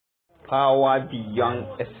Power beyond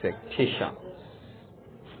expectations.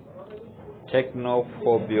 Tecno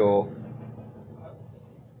Pouvoir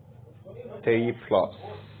 3 Plus.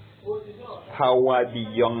 Power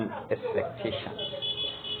beyond expectations.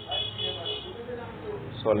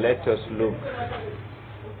 So let us look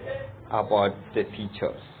about the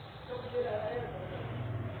features.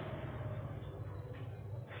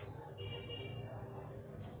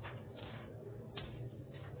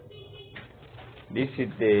 This is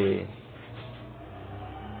the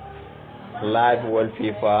live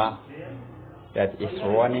wallpaper that is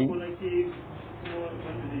running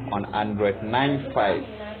on Android 9.5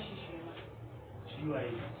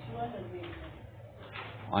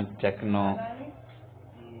 on Tecno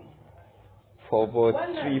Pouvoir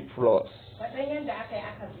 3 Plus.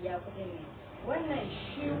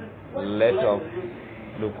 Let us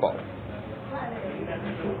look up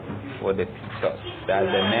for the features. That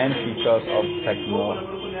the main features of Tecno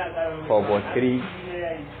Pouvoir 3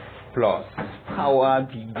 Plus. Power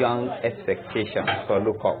beyond expectations. So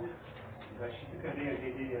look up.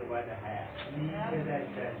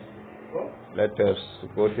 Let us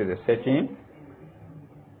go to the setting.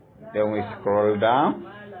 Then we scroll down.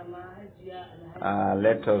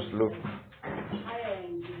 Let us look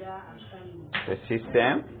the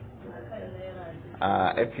system.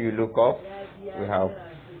 If you look up, we have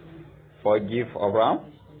 4 GB of RAM,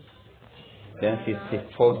 then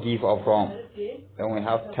 64 GB of RAM. Then we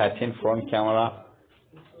have 13 front camera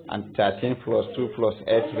and 13 plus 2 plus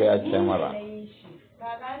 8 rear camera.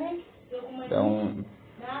 Then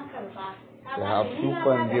we have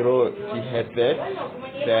 2.0 GHz,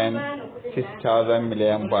 then 6,000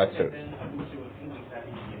 milliamp battery.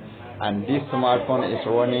 And this smartphone is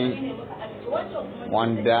running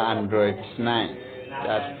on the Android 9.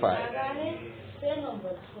 That's 5.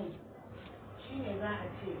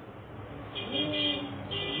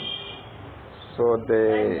 So the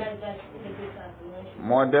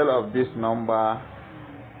model of this number,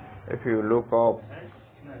 if you look up,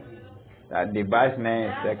 that device name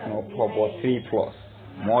is Tecno Pouvoir 3 Plus.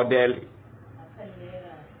 Model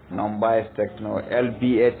number is Tecno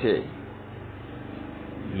LB80.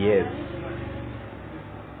 Yes,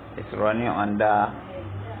 it's running under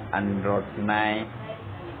Android 9.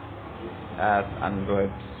 That's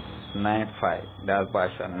Android 9.5. That's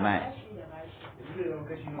version 9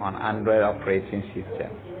 on Android operating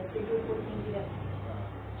system.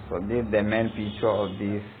 So this is the main feature of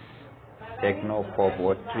this Tecno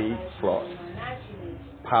Pouvoir 3 Plus.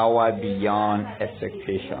 Power beyond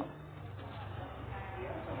expectation.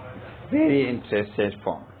 Very interesting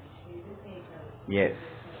phone. Yes.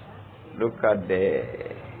 Look at the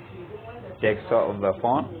texture of the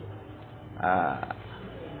phone.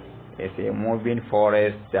 It's a moving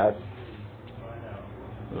forest. That's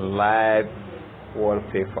live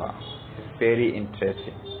wallpaper. It's very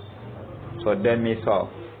interesting. So don't miss off.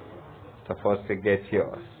 Supposed to get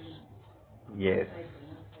yours. Yes.